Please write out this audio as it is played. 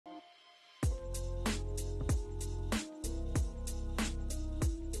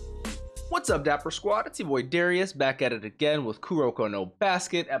What's up, Dapper Squad? It's your boy Darius back at it again with Kuroko no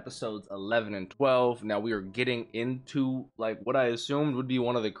Basket, episodes 11 and 12. Now we are getting into like what I assumed would be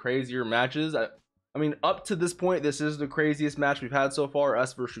one of the crazier matches. I mean, up to this point, this is the craziest match we've had so far,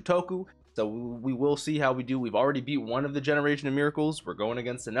 us versus Shutoku. So we will see how we do. We've already beat one of the Generation of Miracles. We're going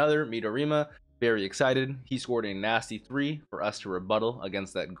against another, Midorima. Very excited. He scored a nasty 3 for us to rebuttal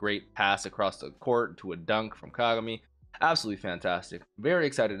against that great pass across the court to a dunk from Kagami. Absolutely fantastic. Very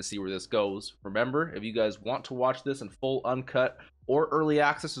excited to see where this goes. Remember, if you guys want to watch this in full uncut or early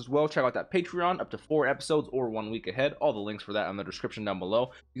access as well, check out that Patreon, up to 4 episodes or 1 week ahead. All the links for that in the description down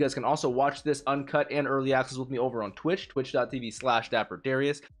below. You guys can also watch this uncut and early access with me over on Twitch,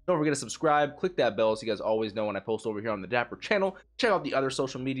 twitch.tv/DapperDarius. Don't forget to subscribe, click that bell so you guys always know when I post over here on the Dapper channel. Check out the other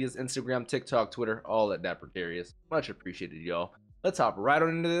social medias, Instagram, TikTok, Twitter, all at DapperDarius. Much appreciated, y'all. Let's hop right on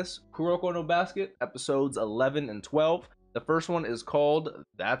into this. Kuroko no Basket, episodes 11 and 12. The first one is called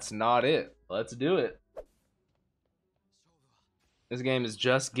That's Not It. Let's do it. This game is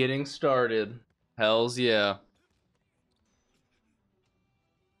just getting started. Hells yeah.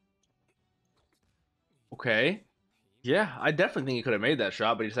 Okay. Yeah, I definitely think he could have made that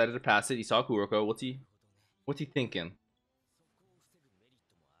shot, but he decided to pass it. He saw Kuroko. What's he thinking?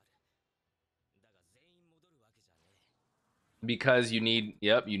 Because you need,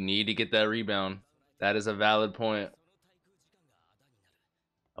 you need to get that rebound. That is a valid point.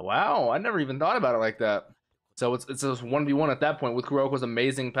 Wow, I never even thought about it like that. So it's a 1v1 at that point with Kuroko's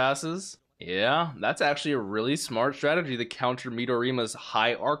amazing passes. Yeah, that's actually a really smart strategy to counter Midorima's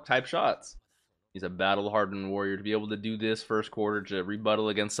high arc type shots. He's a battle hardened warrior. To be able to do this first quarter to rebuttal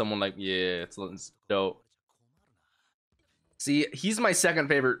against someone like, yeah, it's dope. See, he's my second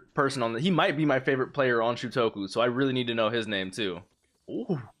favorite person on the, he might be my favorite player on Shutoku, so I really need to know his name too.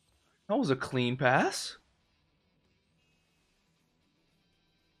 Ooh, that was a clean pass.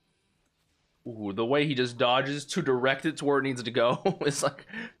 Ooh, the way he just dodges to direct it to where it needs to go is like,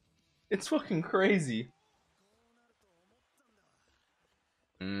 it's fucking crazy.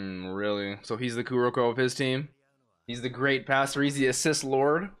 Really? So he's the Kuroko of his team? He's the great passer, he's the assist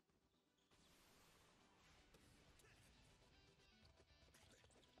lord?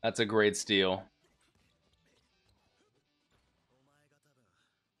 That's a great steal.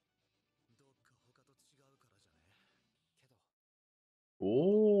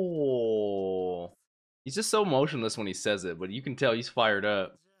 Oh, he's just so motionless when he says it, but you can tell he's fired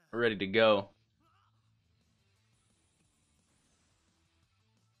up, ready to go.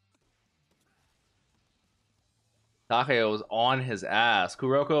 Takao is on his ass.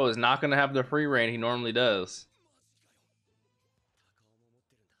 Kuroko is not going to have the free reign he normally does.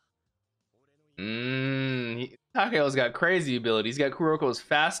 Takao's got crazy abilities. He's got Kuroko's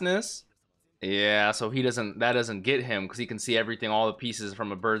fastness. Yeah, so that doesn't get him because he can see everything, all the pieces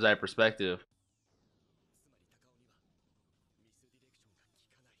from a bird's eye perspective.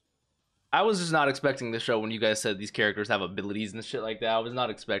 I was just not expecting this show when you guys said these characters have abilities and shit like that. I was not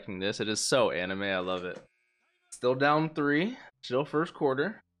expecting this. It is so anime. I love it. Still down 3. Still first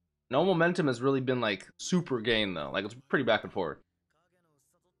quarter. No momentum has really been like super gained though. Like it's pretty back and forth.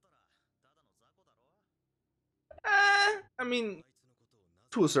 I mean,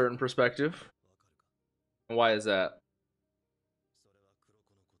 to a certain perspective. Why is that?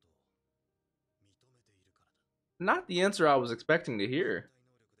 Not the answer I was expecting to hear.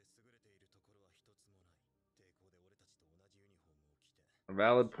 A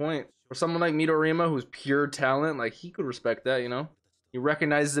valid point. For someone like Midorima, who's pure talent, like he could respect that, you know? He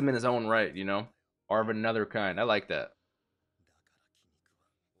recognizes him in his own right, you know? Or of another kind. I like that.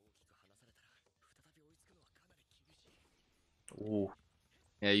 Ooh.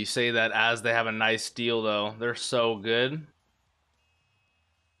 Yeah, you say that as they have a nice steal, though. They're so good.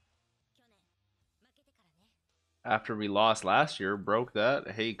 After we lost last year, broke that.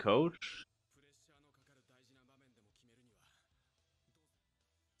 Hey, coach.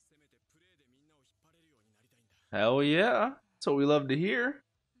 Hell yeah. That's what we love to hear.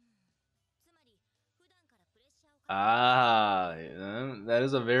 Ah, yeah, that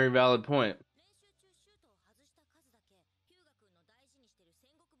is a very valid point.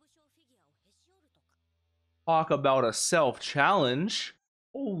 Talk about a self-challenge.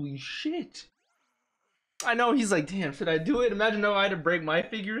 Holy shit. I know he's like, damn, should I do it? Imagine if I had to break my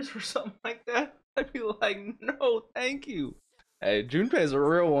figures for something like that. I'd be like, no, thank you. Hey, Junpei's a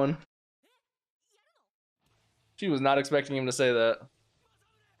real one. She was not expecting him to say that.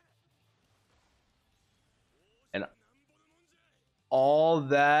 And all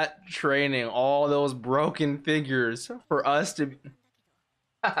that training, all those broken figures for us to...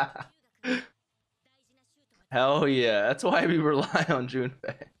 Hell yeah, that's why we rely on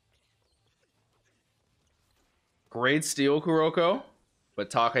Junpei. Great steal, Kuroko. But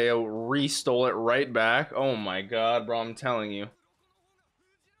Takao re-stole it right back. Oh my god, bro, I'm telling you.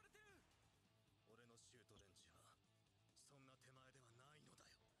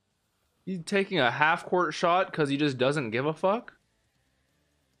 He's taking a half-court shot because he just doesn't give a fuck?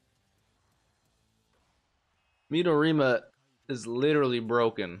 Midorima is literally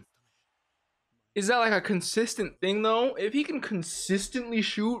broken. Is that like a consistent thing though? If he can consistently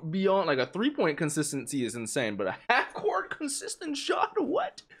shoot beyond like a 3-point consistency is insane, but a half-court consistent shot,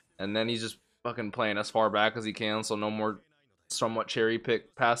 what? And then he's just fucking playing as far back as he can, so no more somewhat cherry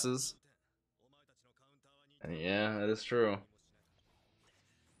pick passes. And yeah, that is true.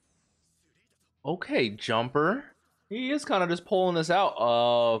 Okay, jumper. He is kind of just pulling this out.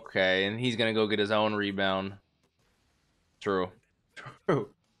 Okay, and he's gonna go get his own rebound. True. True.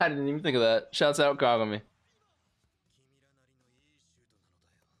 I didn't even think of that. Shouts out Kagami.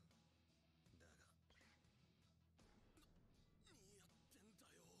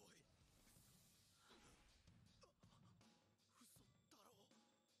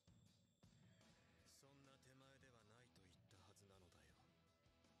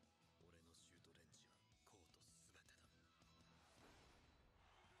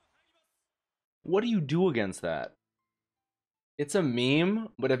 What do you do against that? It's a meme,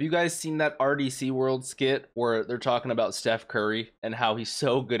 but have you guys seen that RDC World skit where they're talking about Steph Curry and how he's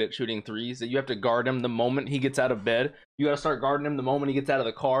so good at shooting threes that you have to guard him the moment he gets out of bed? You gotta start guarding him the moment he gets out of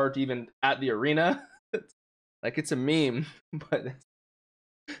the car to even at the arena. Like, it's a meme, but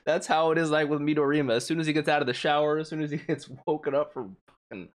that's how it is like with Midorima. As soon as he gets out of the shower, as soon as he gets woken up from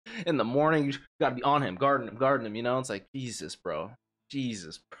in the morning, you gotta be on him, guarding him, you know? It's like, Jesus, bro.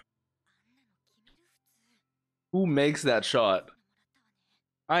 Jesus, bro. Who makes that shot?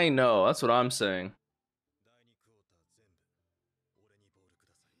 I know, that's what I'm saying.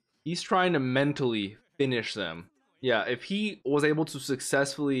 He's trying to mentally finish them. Yeah, if he was able to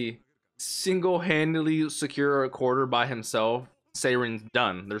successfully single-handedly secure a quarter by himself, Seirin's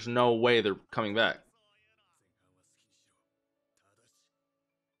done. There's no way they're coming back.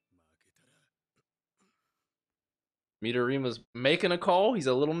 Midorima's making a call. He's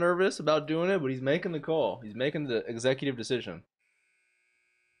a little nervous about doing it, but he's making the call. He's making the executive decision.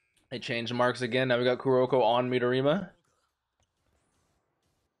 They changed marks again. Now we got Kuroko on Midorima.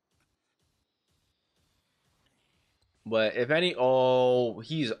 But if any, oh,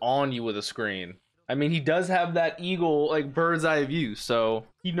 he's on you with a screen. I mean, he does have that eagle, like, bird's eye view, so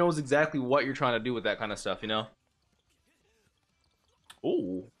he knows exactly what you're trying to do with that kind of stuff, you know?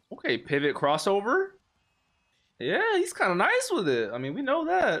 Oh, okay, pivot crossover. Yeah, he's kind of nice with it. I mean, we know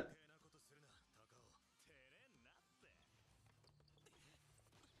that.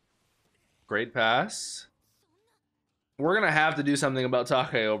 Great pass. We're gonna have to do something about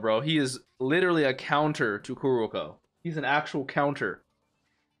Takao, bro. He is literally a counter to Kuroko. He's an actual counter.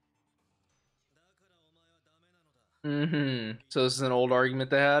 So this is an old argument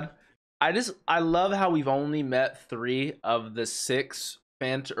they had. I love how we've only met 3 of the 6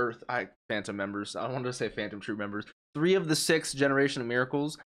 Phantom members. I wanted to say Phantom Troop members. 3 of the 6 Generation of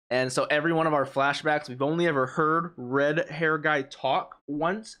Miracles. And so every one of our flashbacks, we've only ever heard red hair guy talk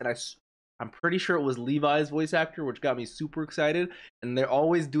once, and I'm pretty sure it was Levi's voice actor, which got me super excited. And they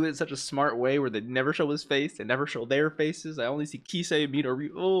always do it in such a smart way where they never show his face, they never show their faces. I only see Kisei, Midori.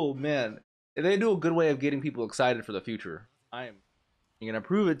 Oh man, they do a good way of getting people excited for the future. You're gonna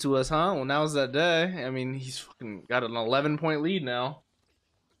prove it to us, huh? Well, now's that day. I mean, he's fucking got an 11-point lead now.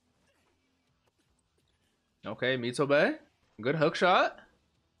 Okay, Mitsobe, good hook shot.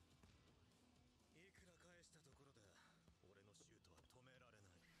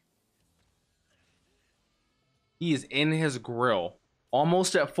 He is in his grill,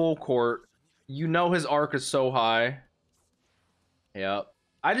 almost at full court. You know his arc is so high. Yep.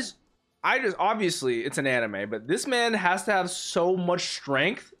 I just obviously it's an anime, but this man has to have so much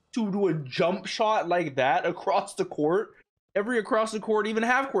strength to do a jump shot like that across the court. Every across the court, even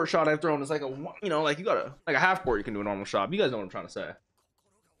half court shot I've thrown is like a, you know, like you gotta, like a half court you can do a normal shot. You guys know what I'm trying to say.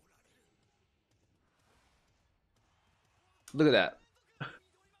 Look at that.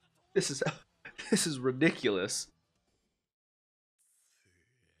 This is ridiculous.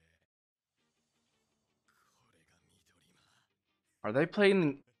 Are they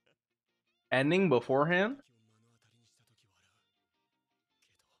playing ending beforehand?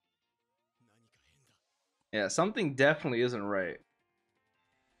 Yeah, something definitely isn't right.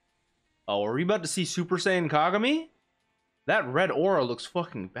 Oh, are we about to see Super Saiyan Kagami? That red aura looks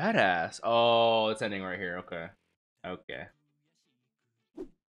fucking badass. Oh, it's ending right here. Okay. Okay.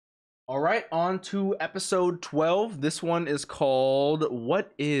 All right, on to episode 12. This one is called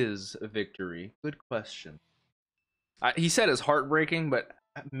What is Victory? Good question. He said it's heartbreaking, but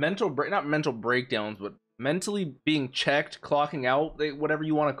not mental breakdowns, but mentally being checked, clocking out, whatever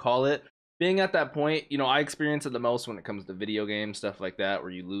you want to call it. Being at that point, you know, I experience it the most when it comes to video games, stuff like that,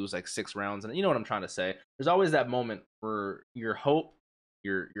 where you lose like 6 rounds, and you know what I'm trying to say. There's always that moment where your hope,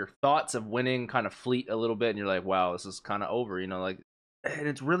 your thoughts of winning kind of fleet a little bit, and you're like, wow, this is kind of over, you know, like, and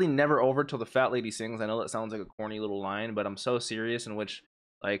it's really never over till the fat lady sings. I know that sounds like a corny little line, but I'm so serious, in which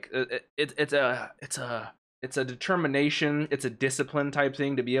like it's a determination, it's a discipline type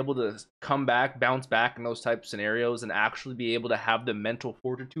thing to be able to come back, bounce back in those type of scenarios, and actually be able to have the mental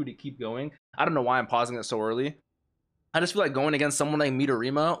fortitude to keep going. I don't know why I'm pausing it so early. I just feel like going against someone like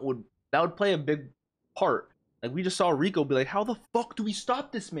Midorima would play a big part. Like, we just saw Rico be like, how the fuck do we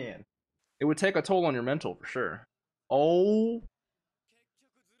stop this man? It would take a toll on your mental for sure. Oh,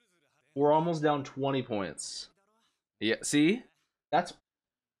 we're almost down 20 points. Yeah, see? That's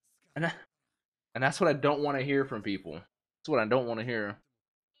and that's what I don't want to hear from people. That's what I don't want to hear.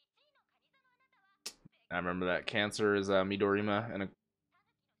 I remember that Cancer is Midorima and a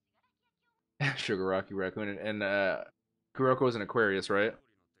Shigaraki Raccoon, and Kuroko is an Aquarius, right?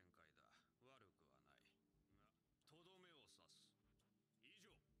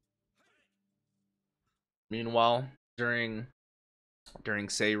 Meanwhile, during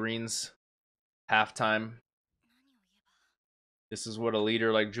Seirin's halftime, this is what a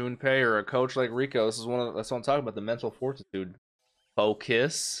leader like Junpei or a coach like Rico. This is that's what I'm talking about. The mental fortitude.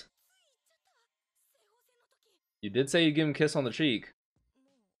 Focus. You did say you give him a kiss on the cheek.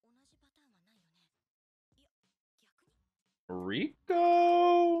 Rico.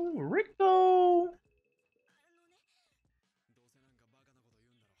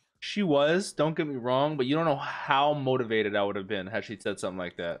 She was, don't get me wrong, but you don't know how motivated I would have been had she said something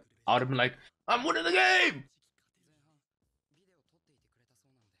like that. I would have been like, I'm winning the game!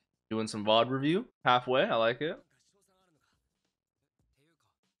 Doing some VOD review, halfway, I like it.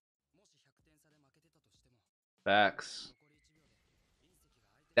 Facts.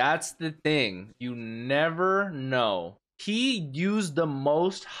 That's the thing. You never know. He used the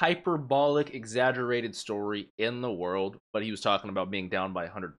most hyperbolic, exaggerated story in the world, but he was talking about being down by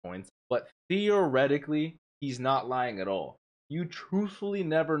 100 points. But theoretically, he's not lying at all. You truthfully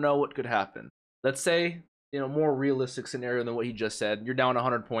never know what could happen. Let's say, you know, more realistic scenario than what he just said. You're down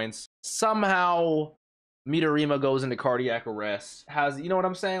 100 points. Somehow, Midorima goes into cardiac arrest. You know what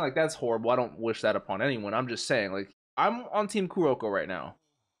I'm saying? Like, that's horrible. I don't wish that upon anyone. I'm just saying, like, I'm on Team Kuroko right now.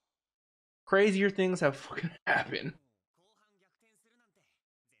 Crazier things have fucking happened.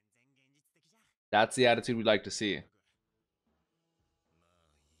 That's the attitude we'd like to see.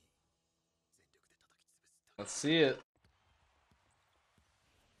 Let's see it.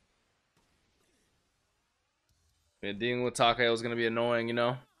 Yeah, dealing with Takao is going to be annoying, you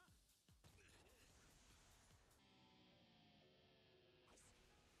know?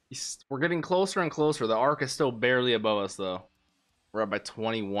 We're getting closer and closer. The arc is still barely above us, though. We're up by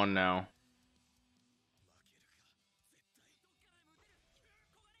 21 now.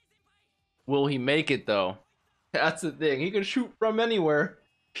 Will he make it, though? That's the thing. He can shoot from anywhere.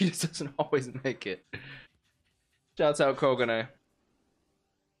 He just doesn't always make it. Shouts out Kagami.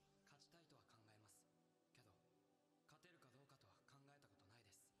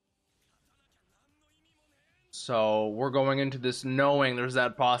 So we're going into this knowing there's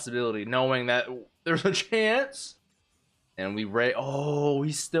that possibility, knowing that there's a chance. And oh,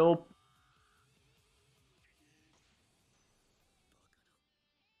 he's still...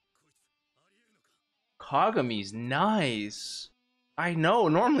 Kagami's nice. I know,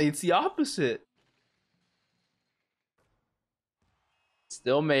 normally it's the opposite.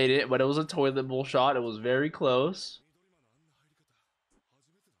 Still made it, but it was a toilet bowl shot. It was very close.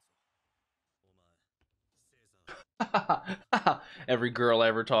 Every girl I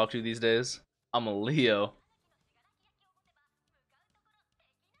ever talk to these days. I'm a Leo.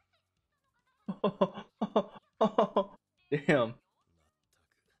 Damn.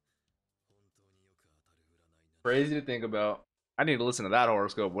 Crazy to think about. I need to listen to that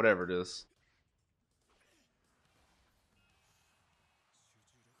horoscope, whatever it is.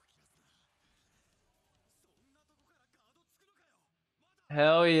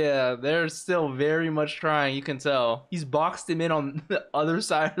 Hell yeah, they're still very much trying, you can tell. He's boxed him in on the other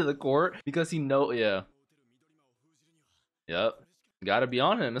side of the court because yeah. Yep. Gotta be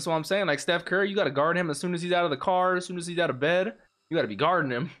on him. That's what I'm saying. Like Steph Curry, you gotta guard him as soon as he's out of the car, as soon as he's out of bed. You gotta be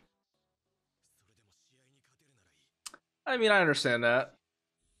guarding him. I mean, I understand that.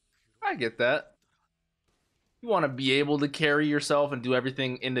 I get that. You want to be able to carry yourself and do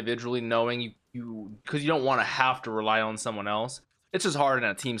everything individually, knowing because you don't want to have to rely on someone else. It's just hard in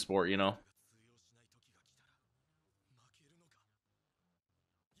a team sport, you know.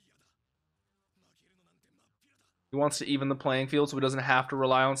 He wants to even the playing field so he doesn't have to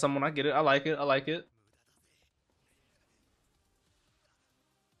rely on someone. I get it. I like it. I like it.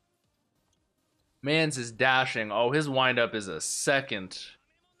 Mans is dashing. Oh, his windup is a second.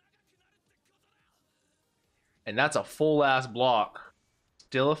 And that's a full-ass block.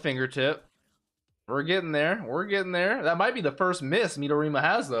 Still a fingertip. We're getting there. We're getting there. That might be the first miss Midorima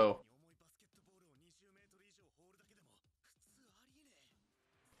has, though.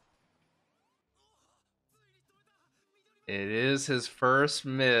 It is his first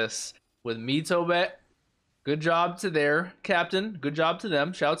miss with Mitobe. Good job to their captain. Good job to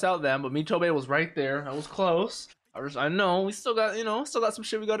them. Shouts out them. But Mitobe was right there. That was close. I know. We still got, still got some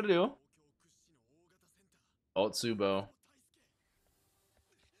shit we got to do. Otsubo.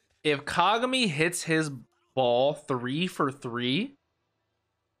 If Kagami hits his ball 3 for 3,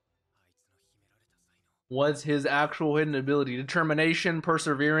 what's his actual hidden ability? Determination,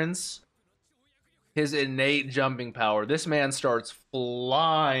 perseverance, his innate jumping power. This man starts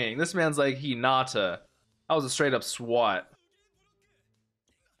flying. This man's like Hinata. That was a straight up swat.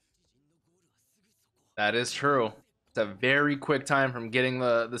 That is true. It's a very quick time from getting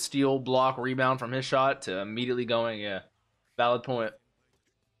the steal block rebound from his shot to immediately going. Yeah, valid point.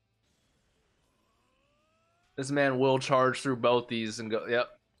 This man will charge through both these and go, yep,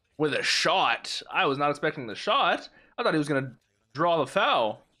 with a shot. I was not expecting the shot. I thought he was going to draw the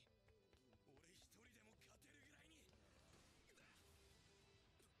foul.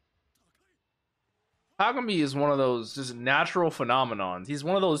 Kagami is one of those just natural phenomenons. He's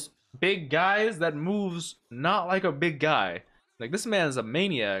one of those big guys that moves not like a big guy. Like, this man is a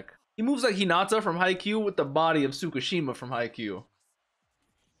maniac. He moves like Hinata from Haikyuu with the body of Tsukushima from Haikyuu.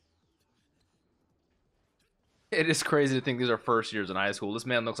 It is crazy to think these are first years in high school. This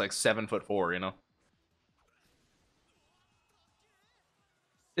man looks like 7'4", you know?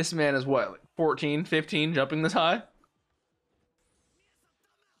 This man is what, like 14, 15, jumping this high?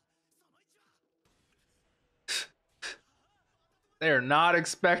 They're not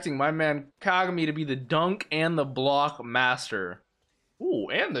expecting my man Kagami to be the dunk and the block master. Ooh,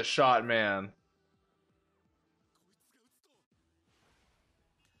 and the shot, man.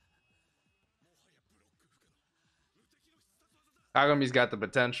 Kagami's got the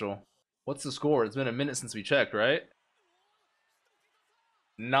potential. What's the score? It's been a minute since we checked, right?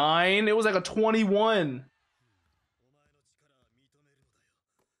 9? It was like a 21.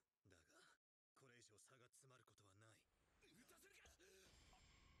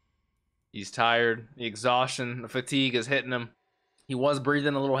 He's tired. The exhaustion, the fatigue is hitting him. He was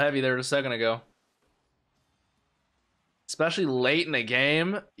breathing a little heavy there a second ago. Especially late in the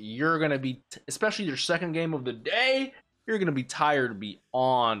game, you're going to be, especially your second game of the day, you're going to be tired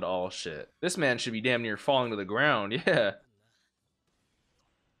beyond all shit. This man should be damn near falling to the ground. Yeah.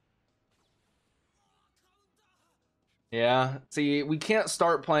 Yeah. See, we can't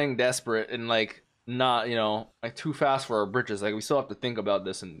start playing desperate and like not, like too fast for our britches. Like we still have to think about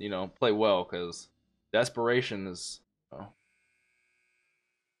this and, play well because desperation is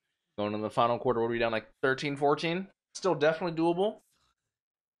going in the final quarter. What are we down like 13, 14? Still definitely doable.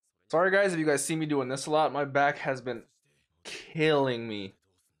 Sorry guys if you guys see me doing this a lot. My back has been killing me.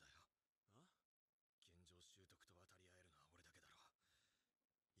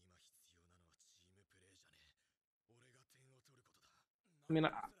 I mean,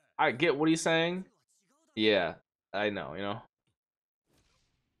 I get what he's saying. Yeah, I know, I'm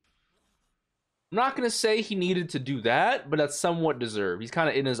not going to say he needed to do that, but that's somewhat deserved. He's kind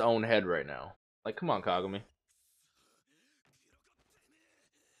of in his own head right now. Like, come on, Kagami.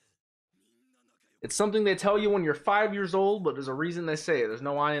 It's something they tell you when you're 5 years old, but there's a reason they say it. There's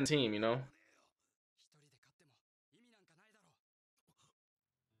no I in team,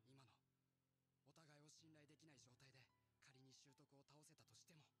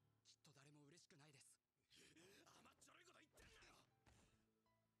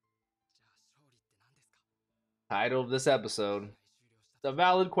 Title of this episode. It's a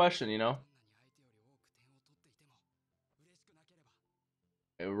valid question, It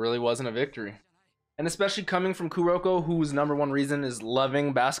really wasn't a victory. And especially coming from Kuroko, whose number one reason is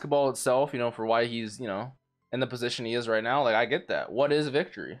loving basketball itself, for why he's, in the position he is right now. Like, I get that. What is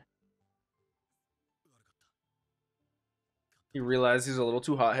victory? He realized he's a little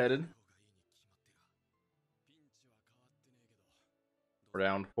too hot-headed. We're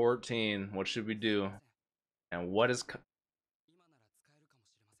down 14. What should we do? And what is...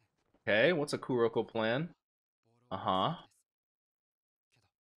 Okay, what's a Kuroko plan? Uh-huh.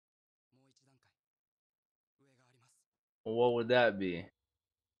 What would that be?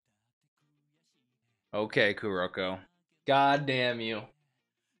 Okay, Kuroko. God damn you.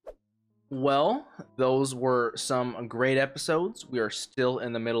 Well, those were some great episodes. We are still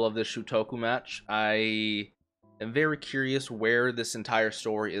in the middle of this Shutoku match. I am very curious where this entire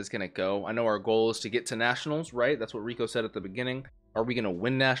story is going to go. I know our goal is to get to nationals, right? That's what Rico said at the beginning. Are we going to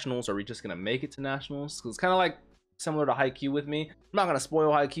win nationals? Are we just going to make it to nationals? Because it's kind of like similar to Haikyuu with me. I'm not going to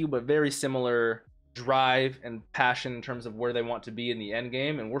spoil Haikyuu, but very similar drive and passion in terms of where they want to be in the end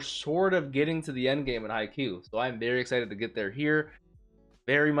game. And we're sort of getting to the end game in Haikyuu. So I'm very excited to get there here.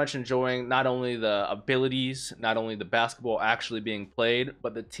 Very much enjoying not only the abilities, not only the basketball actually being played,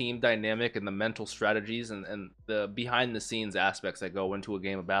 but the team dynamic and the mental strategies and the behind the scenes aspects that go into a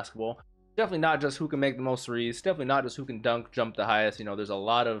game of basketball. Definitely not just who can make the most threes, definitely not just who can dunk, jump the highest. You know, there's a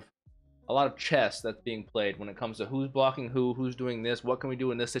lot of chess that's being played when it comes to who's blocking who's doing this, what can we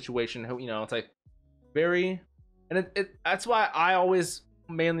do in this situation. Who, you know, it's like very, and that's why I always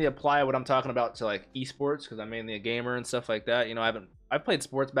mainly apply what I'm talking about to like esports, because I'm mainly a gamer and stuff like that. You know, I played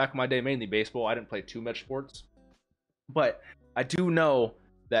sports back in my day, mainly baseball. I didn't play too much sports, but I do know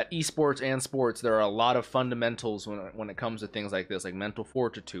that esports and sports, there are a lot of fundamentals when it comes to things like this, like mental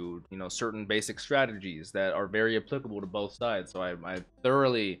fortitude, you know, certain basic strategies that are very applicable to both sides. So I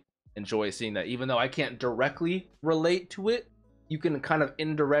thoroughly enjoy seeing that. Even though I can't directly relate to it, you can kind of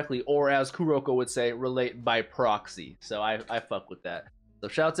indirectly, or as Kuroko would say, relate by proxy. So I fuck with that. So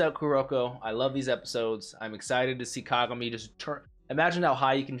shouts out Kuroko. I love these episodes. I'm excited to see Kagami just turn. Imagine how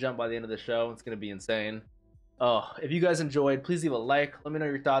high you can jump by the end of the show. It's going to be insane. Oh, if you guys enjoyed, please leave a like. Let me know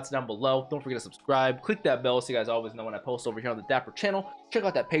your thoughts down below. Don't forget to subscribe. Click that bell so you guys always know when I post over here on the Dapper channel. Check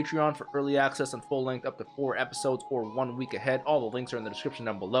out that Patreon for early access and full length up to 4 episodes or 1 week ahead. All the links are in the description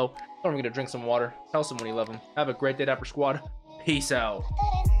down below. Don't forget to drink some water. Tell someone you love them. Have a great day, Dapper Squad. Peace out.